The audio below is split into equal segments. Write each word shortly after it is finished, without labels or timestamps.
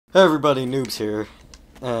Hey everybody, Noobs here,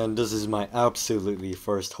 and this is my absolutely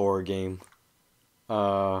first horror game.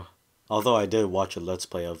 Although I did watch a Let's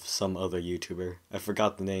Play of some other YouTuber, I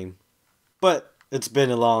forgot the name. But it's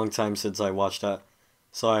been a long time since I watched that,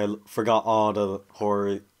 so I forgot all the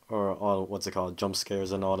horror, or all, what's it called, jump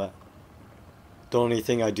scares and all that. The only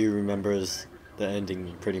thing I do remember is the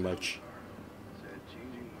ending, pretty much.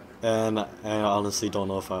 And I honestly don't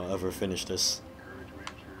know if I'll ever finish this.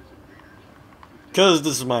 Because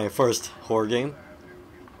this is my first horror game,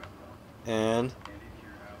 and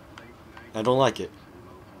I don't like it.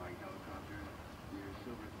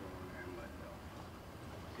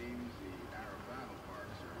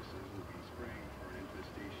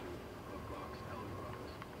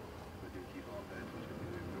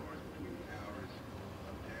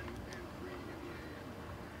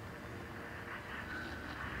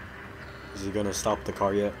 Is he gonna stop the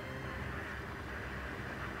car yet?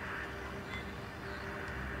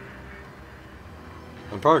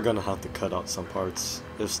 I'm probably gonna have to cut out some parts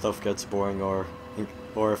if stuff gets boring or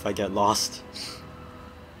if I get lost.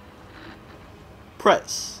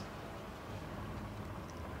 Press.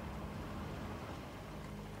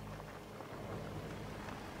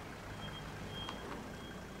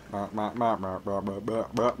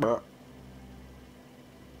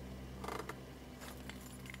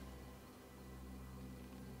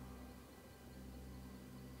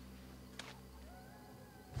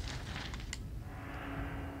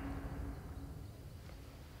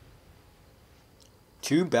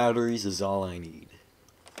 Two batteries is all I need.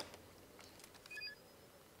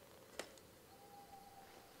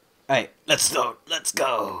 Alright, let's go. Let's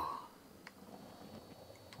go.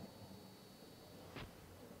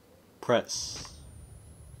 Press.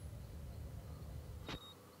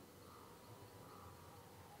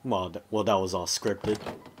 Well, that was all scripted.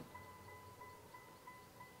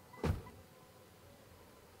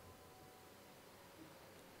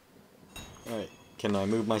 Alright, can I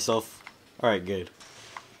move myself? Alright, good.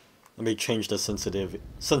 Let me change the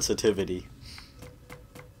sensitivity.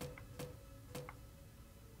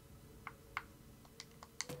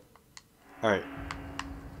 Alright.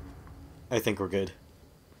 I think we're good.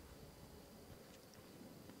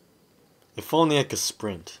 If only I could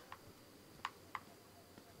sprint.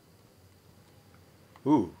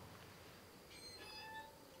 Ooh.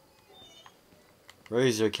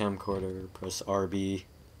 Raise your camcorder, press RB.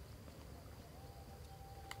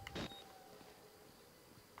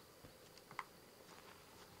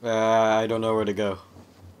 I don't know where to go.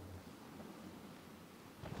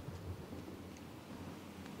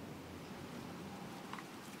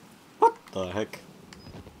 What the heck?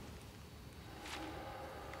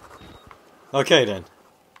 Okay then.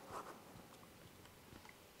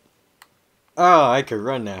 Oh, I could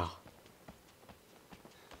run now.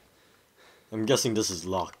 I'm guessing this is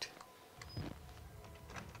locked.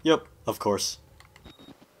 Yep, of course.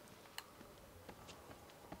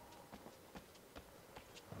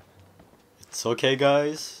 It's okay,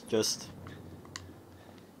 guys. Just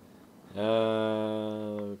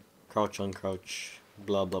crouch, uncrouch,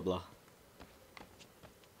 blah blah blah.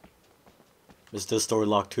 Is this door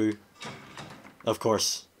locked too? Of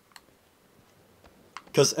course.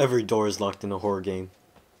 Because every door is locked in a horror game.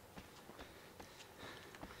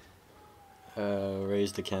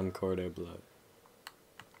 Raise the camcorder, blah.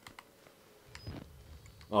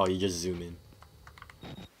 Oh, you just zoom in.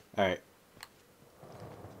 Alright.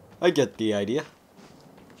 I get the idea.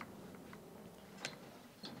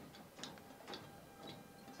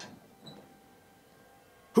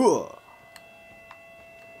 Hooah!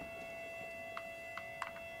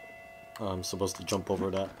 I'm supposed to jump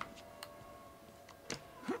over that.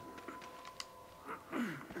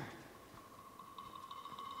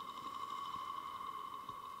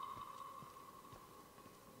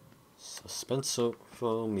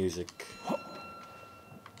 Suspenseful music.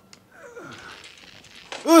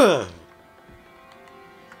 Ugh!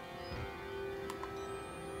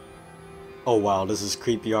 Oh wow, this is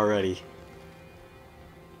creepy already.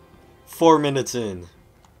 4 minutes in.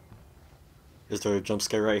 Is there a jump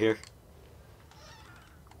scare right here?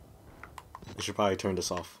 I should probably turn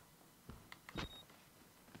this off.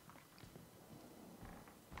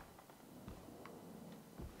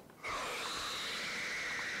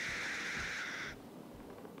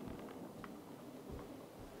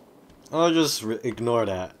 I'll just ignore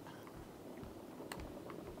that.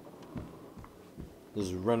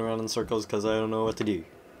 Just run around in circles because I don't know what to do.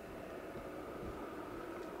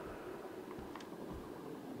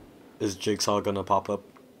 Is Jigsaw gonna pop up?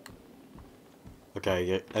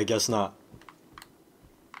 Okay, I guess not.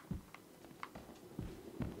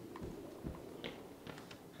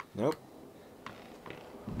 Nope.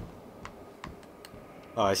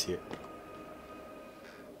 Oh, I see it.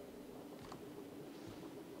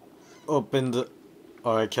 Open the...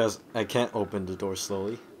 Oh, I can't open the door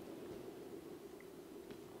slowly.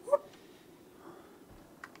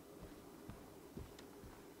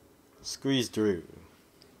 Squeeze through.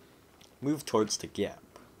 Move towards the gap.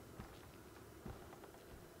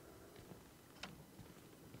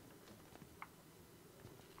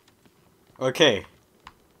 Okay.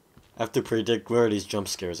 I have to predict where these jump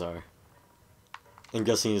scares are. I'm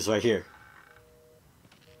guessing it's right here.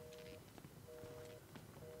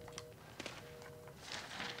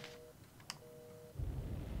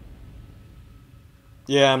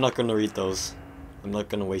 Yeah, I'm not gonna read those. I'm not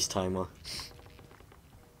gonna waste time on.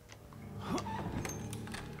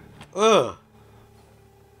 Ugh!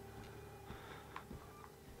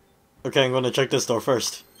 Okay, I'm gonna check this door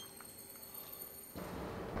first.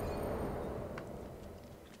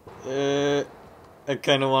 I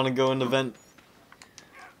kinda wanna go in the vent.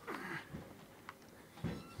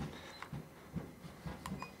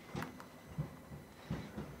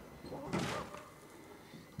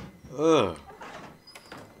 Ugh.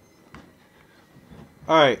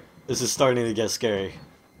 Alright, this is starting to get scary.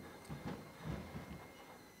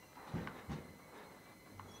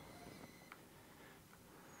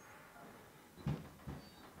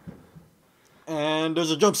 And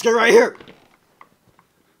there's a jump scare right here!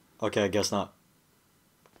 Okay, I guess not.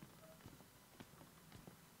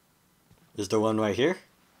 Is there one right here?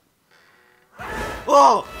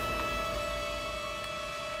 Whoa!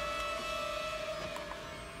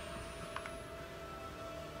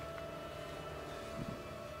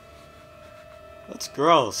 That's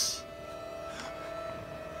gross.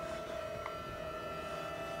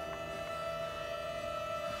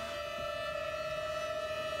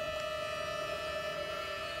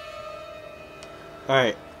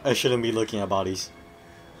 Alright, I shouldn't be looking at bodies.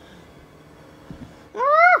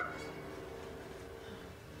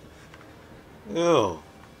 Ew.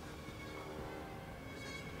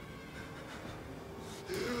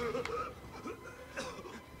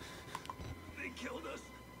 They killed us.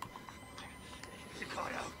 You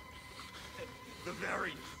got out. The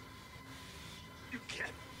variants. You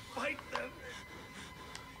can't fight them.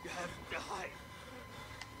 You have to hide.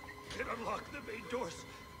 You can unlock the main doors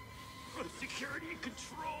for security and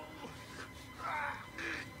control.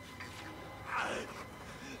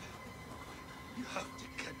 You have to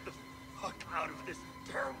get the fuck out of this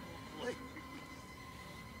terrible place.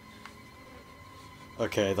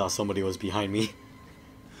 Okay, I thought somebody was behind me.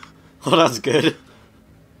 Oh, that's good.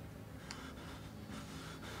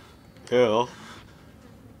 Ew.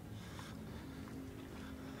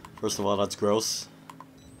 First of all, that's gross.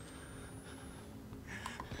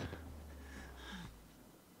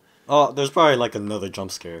 Oh, there's probably like another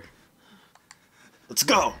jump scare. Let's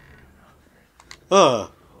go!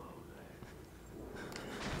 Oh.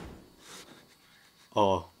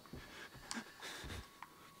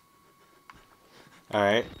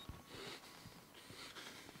 Alright.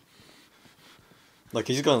 Look,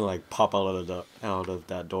 he's gonna like pop out of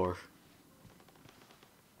that door.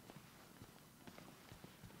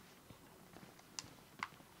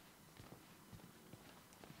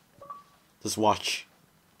 Just watch.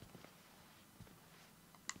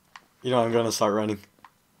 You know I'm gonna start running.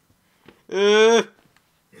 Little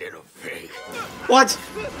pig. What?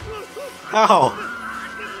 Ow!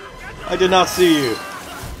 I did not see you.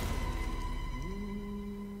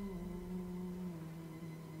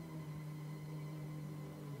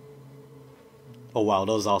 Oh wow,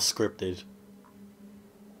 that was all scripted.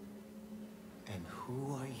 And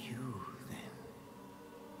who are you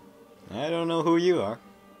then? I don't know who you are.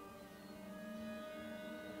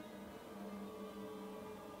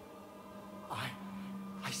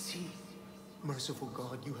 I see. Merciful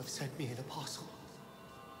God, you have sent me an apostle.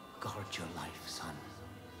 Guard your life, son.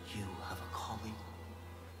 You have a calling.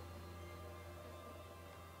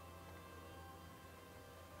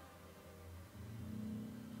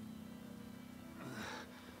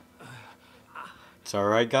 It's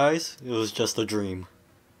alright, guys. It was just a dream.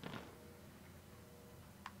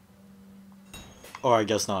 Or I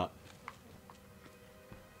guess not.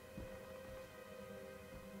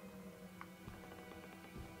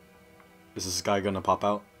 Is this guy gonna pop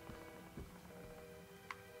out?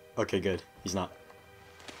 Okay, good. He's not.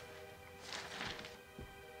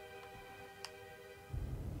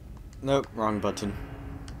 Nope, wrong button.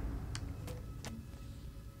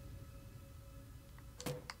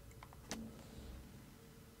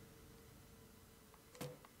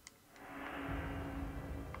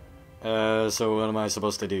 So what am I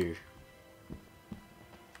supposed to do?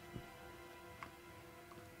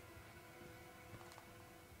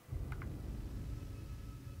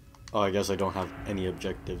 Oh, I guess I don't have any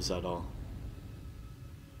objectives at all.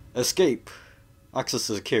 Escape. Access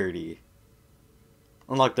to security.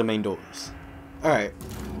 Unlock the main doors. Alright.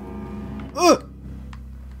 Ugh!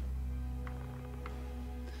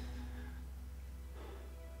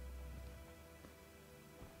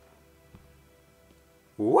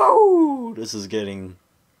 Whoa! This is getting...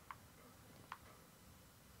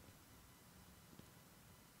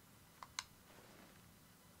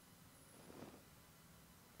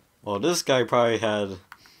 Well, this guy probably had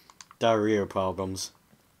diarrhea problems.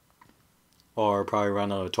 Or probably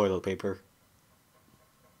ran out of toilet paper.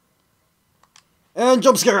 And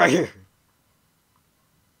jump scare right here!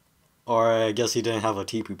 Or I guess he didn't have a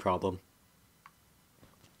TP problem.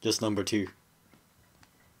 Just number 2.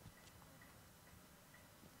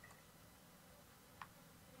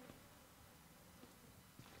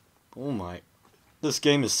 Oh my. This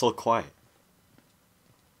game is so quiet.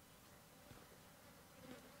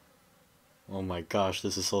 Oh my gosh,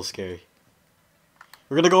 this is so scary.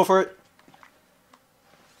 We're gonna go for it!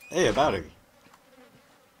 Hey, a battery.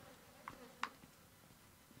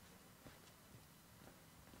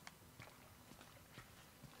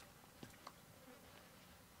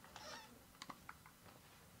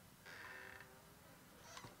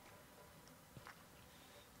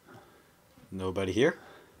 Nobody here?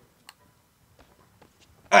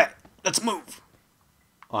 Alright, let's move!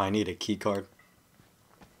 Oh, I need a key card.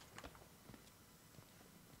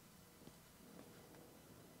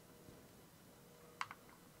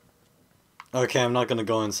 Okay, I'm not gonna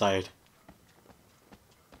go inside.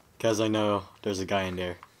 Because I know there's a guy in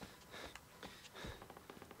there.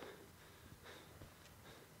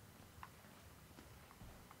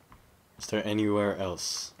 Is there anywhere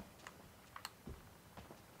else?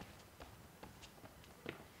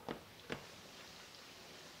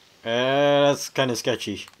 That's kind of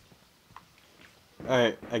sketchy.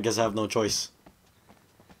 Alright, I guess I have no choice.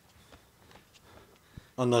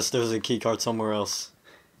 Unless there's a key card somewhere else.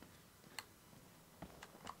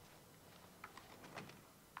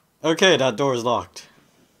 Okay, that door is locked.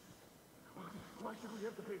 Why should we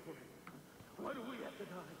have to pay for it? Why do we have to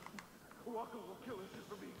die? Walker will kill us just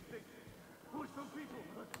for being sick. We're some people,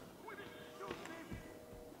 but we didn't show safety.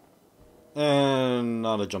 And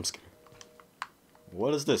not a jump scare.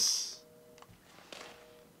 What is this?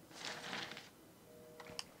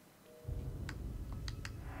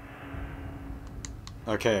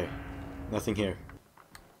 Okay, nothing here.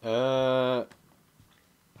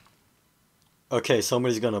 Okay,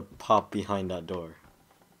 somebody's gonna pop behind that door.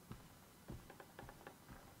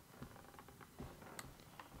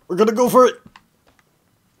 We're gonna go for it!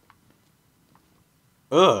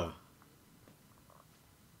 Ugh.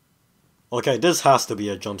 Okay, this has to be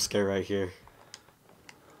a jump scare right here.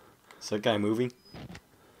 Is that guy moving?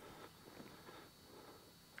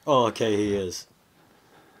 Oh, okay, he is.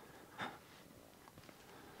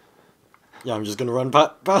 Yeah, I'm just gonna run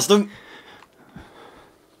past him.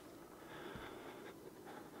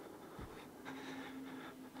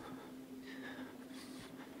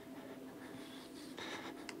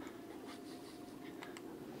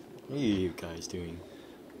 What are you guys doing?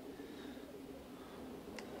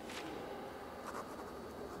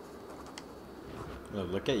 Oh,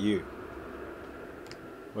 look at you.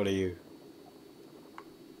 What are you?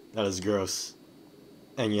 That is gross.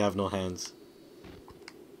 And you have no hands.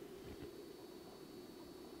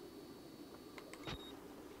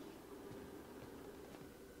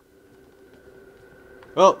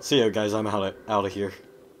 Well, see ya guys, I'm out of here.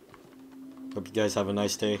 Hope you guys have a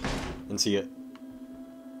nice day, and see ya.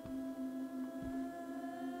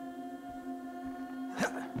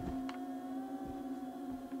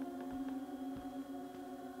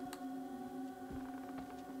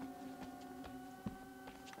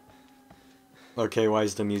 Okay, why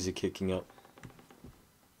is the music kicking up?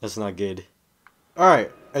 That's not good.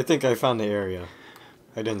 Alright, I think I found the area.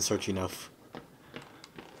 I didn't search enough.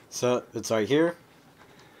 So, it's right here.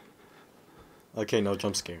 Okay, no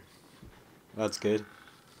jump scare. That's good.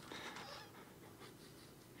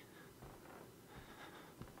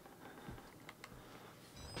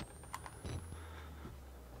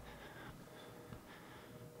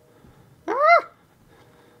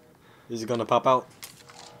 Is he gonna pop out?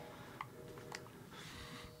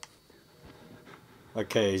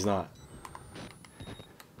 Okay, he's not.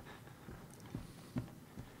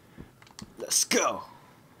 Let's go!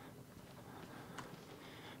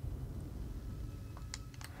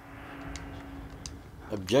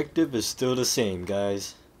 Objective is still the same,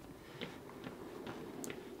 guys.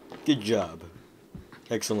 Good job.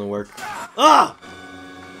 Excellent work. Ah!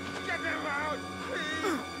 Get him out!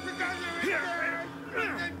 Please! We got you in there!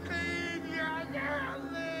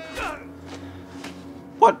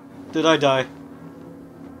 Did I die?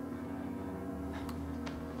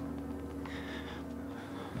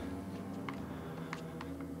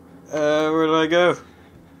 Where do I go?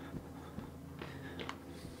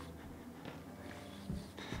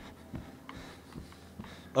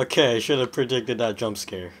 Okay, I should have predicted that jump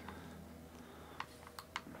scare.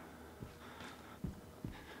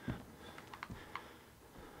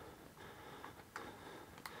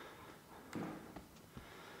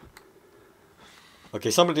 Okay,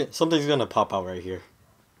 something's gonna pop out right here.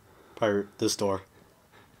 Probably this door.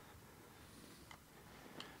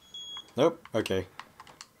 Nope. Okay.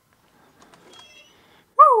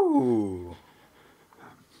 Woo!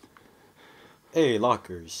 Hey,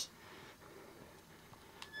 lockers.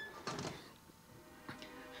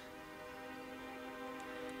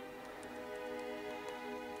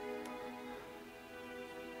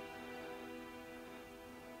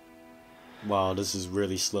 Wow, this is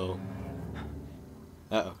really slow.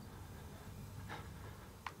 Uh-oh.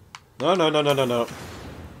 No, no, no, no, no, no.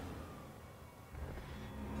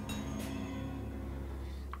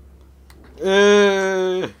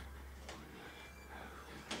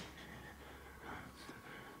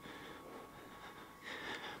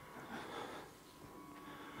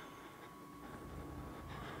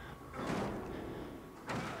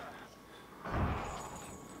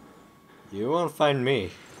 You won't find me.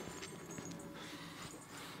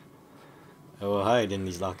 I will hide in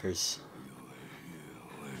these lockers.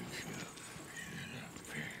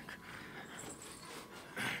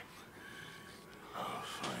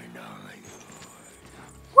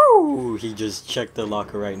 Woo! He just checked the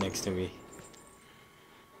locker right next to me.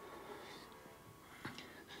 I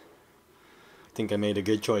think I made a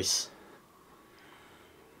good choice.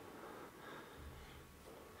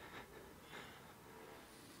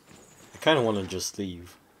 I kind of want to just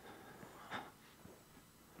leave.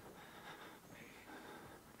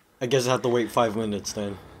 I guess I have to wait 5 minutes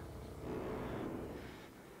then.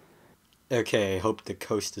 Okay, I hope the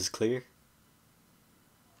coast is clear.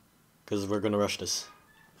 Because we're gonna rush this.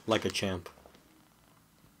 Like a champ.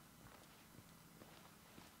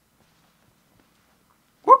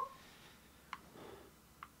 Whoop!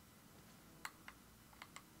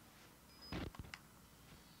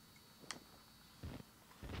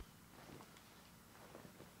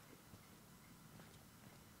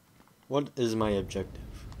 What is my objective?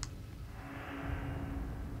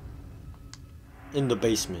 In the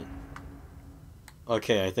basement.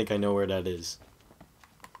 Okay, I think I know where that is.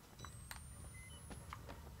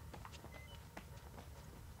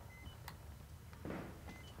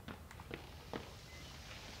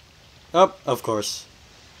 Oh, of course.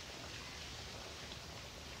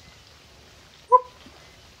 Whoop.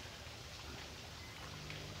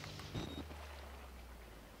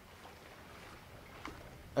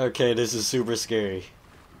 Okay, this is super scary.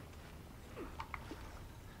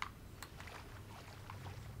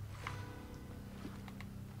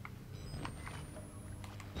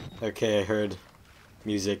 Okay, I heard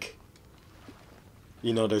music.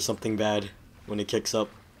 You know there's something bad when it kicks up.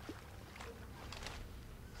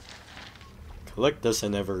 Collect this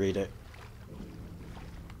and never read it.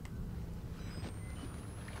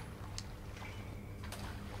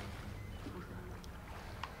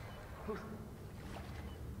 Who's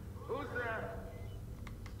there?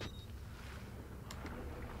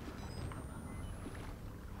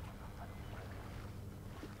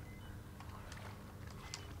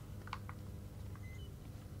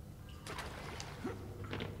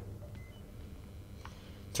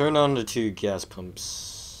 Turn on the 2 gas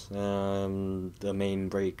pumps. The main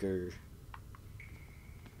breaker.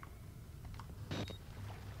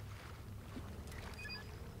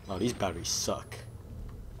 Oh, these batteries suck.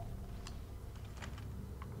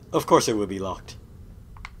 Of course it would be locked.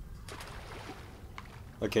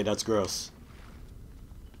 Okay, that's gross.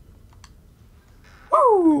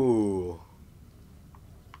 Woo!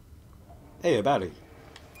 Hey, a battery.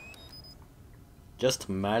 Just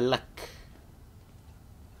my luck.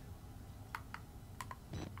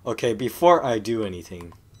 Okay, before I do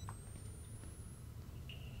anything,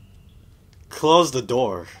 close the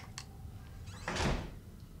door.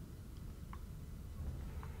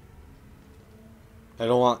 I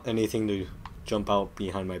don't want anything to jump out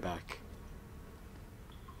behind my back.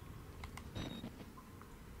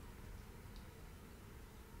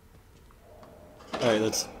 Alright,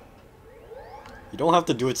 let's... You don't have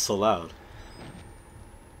to do it so loud.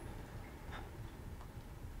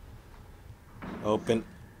 Open.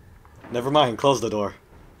 Never mind, close the door.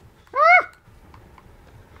 Ah!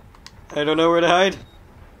 I don't know where to hide.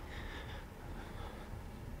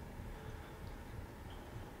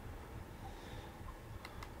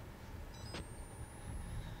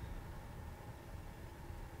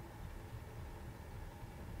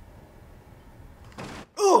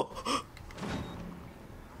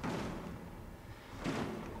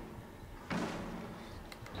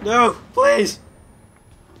 No, please!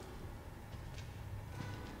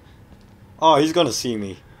 Oh, he's gonna see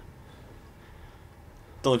me.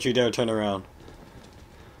 Don't you dare turn around.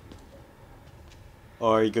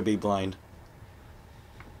 Or he could be blind.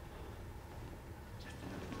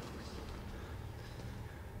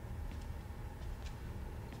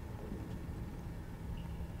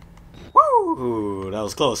 Woo! That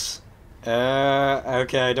was close.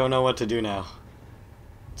 Okay, I don't know what to do now.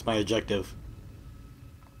 It's my objective.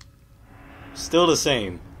 Still the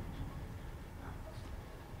same.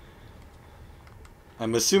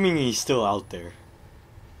 I'm assuming he's still out there.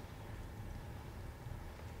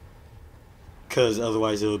 'Cause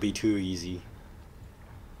otherwise it'll be too easy.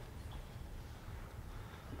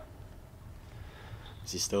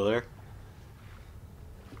 Is he still there?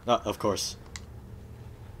 Of course.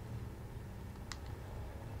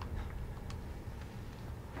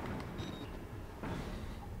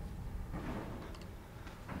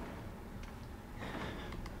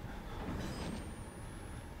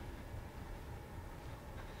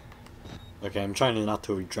 Okay, I'm trying not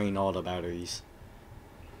to drain all the batteries.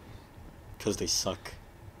 'Cause they suck.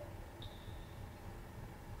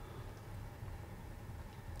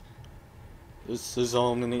 This is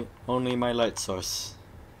only my light source.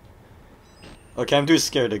 Okay, I'm too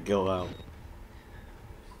scared to go out.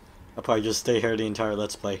 I'll probably just stay here the entire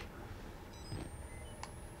Let's Play.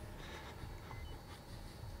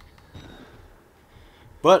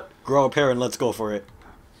 But, grow a pair and let's go for it.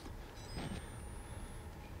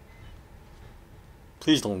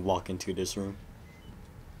 Please don't walk into this room.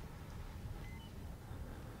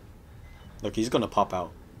 Look, he's gonna pop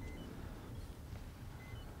out.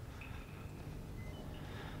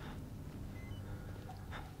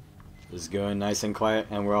 Just going nice and quiet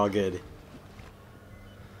and we're all good.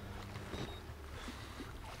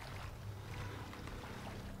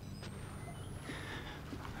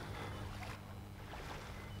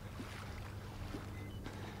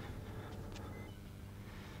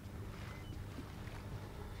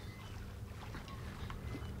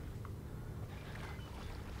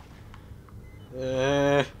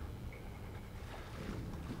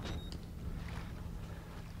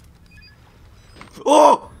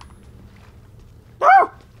 Oh!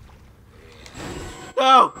 No!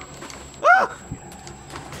 No! Ah!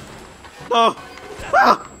 No!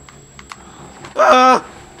 Ah! Ah!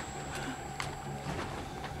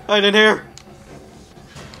 I didn't hear.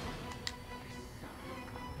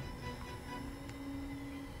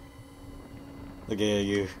 Look at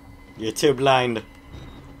you. You're too blind.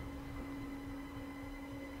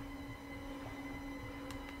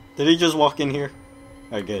 Did he just walk in here?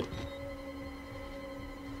 Alright, good.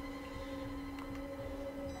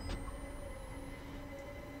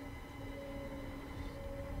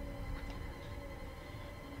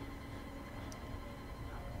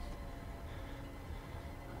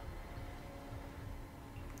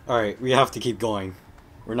 Alright, we have to keep going.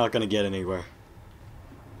 We're not gonna get anywhere.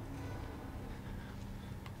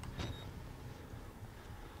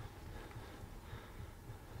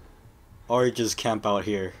 Or just camp out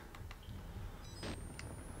here.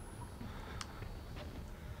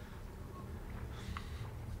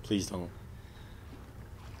 Please don't.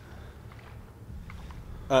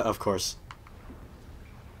 Of course.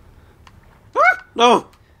 Ah! No!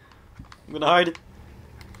 I'm gonna hide.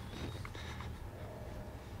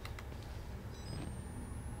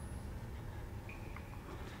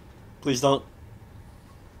 Please don't.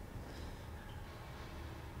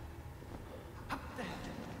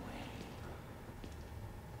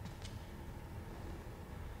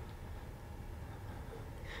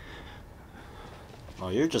 Oh,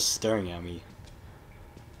 you're just staring at me.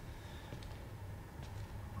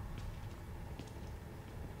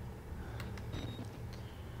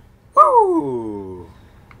 Woo!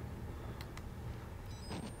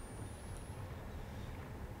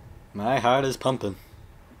 My heart is pumping.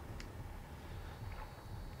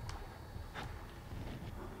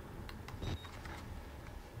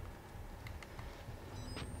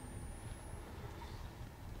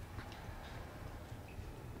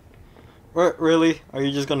 Really? Are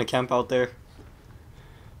you just gonna camp out there?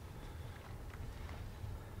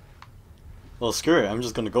 Well, screw it. I'm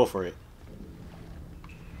just gonna go for it.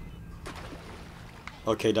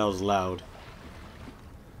 Okay, that was loud.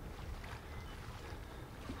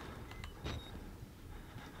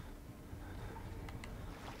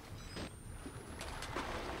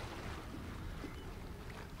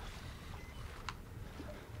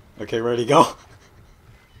 Okay, where'd he go?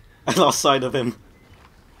 I lost sight of him.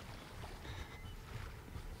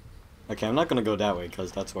 Okay, I'm not gonna go that way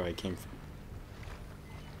because that's where I came from.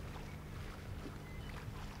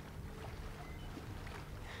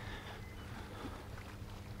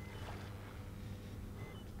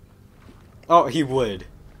 Oh, he would.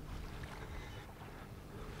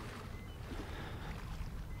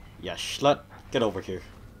 Yeah, slut. Get over here.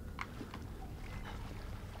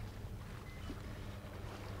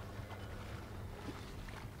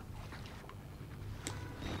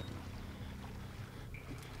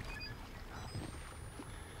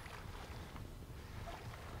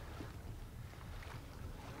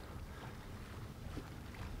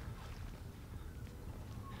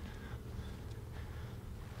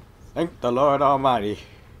 Thank the Lord Almighty.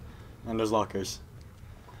 And there's lockers.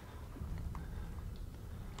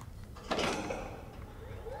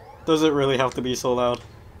 Does it really have to be so loud?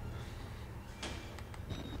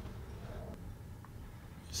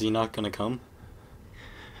 Is he not gonna come?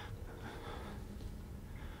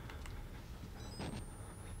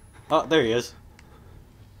 Oh, there he is.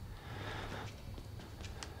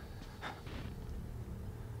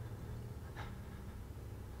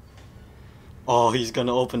 Oh, he's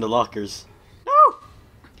gonna open the lockers. No!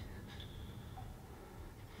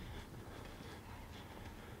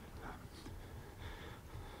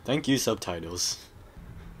 Thank you, subtitles.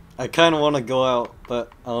 I kinda wanna go out,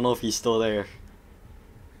 but I don't know if he's still there.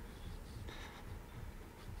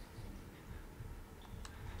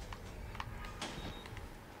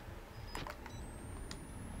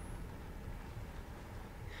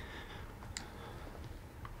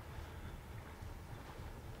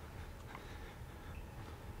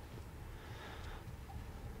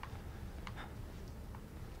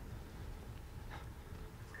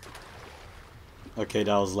 Okay,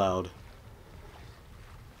 that was loud.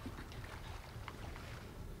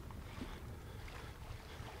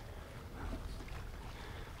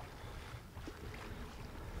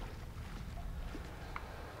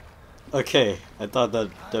 Okay, I thought that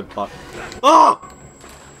bot. Oh!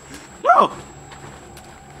 No!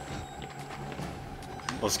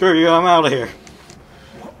 Well, screw you, I'm out of here.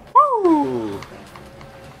 Woo!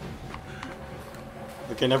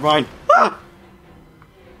 Okay, never mind. Ah!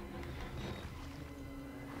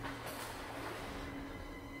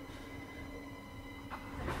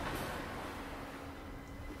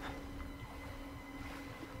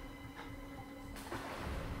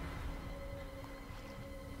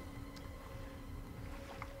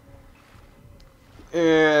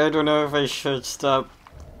 I don't know if I should stop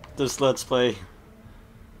this Let's Play.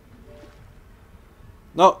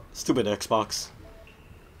 No, stupid Xbox.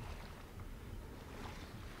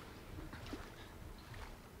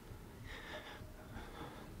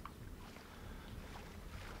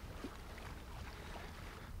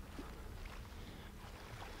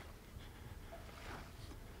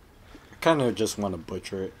 I kinda just want to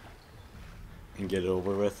butcher it and get it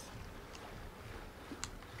over with.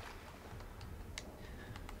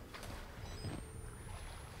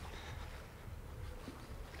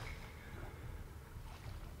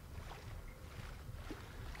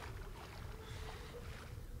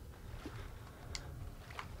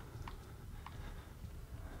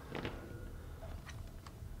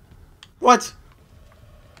 What?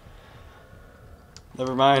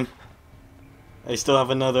 Never mind. I still have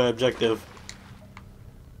another objective.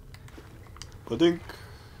 Badink.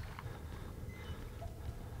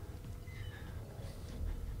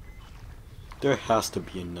 There has to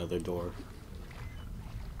be another door.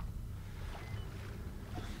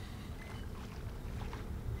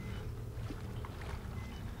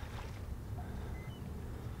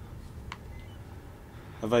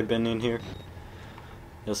 Have I been in here?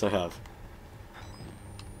 Yes, I have.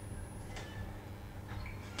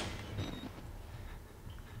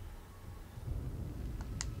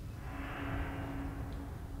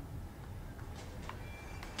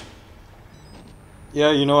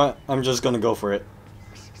 Yeah, you know what? I'm just gonna go for it.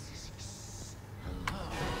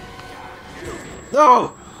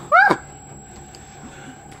 No! Ah!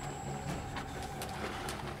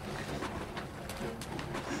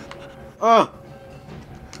 Oh!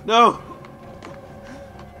 No!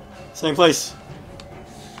 Same place.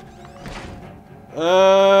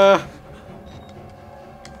 No!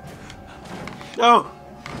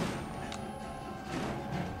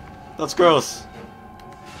 That's gross.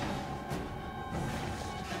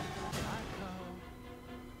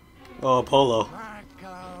 Oh, Polo.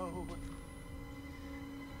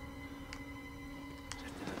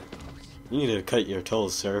 You need to cut your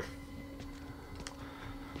toes, sir.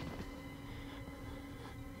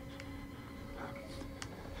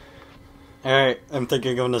 Alright, I'm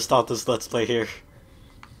thinking I'm gonna stop this Let's Play here.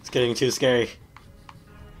 It's getting too scary.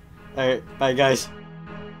 Alright, bye guys.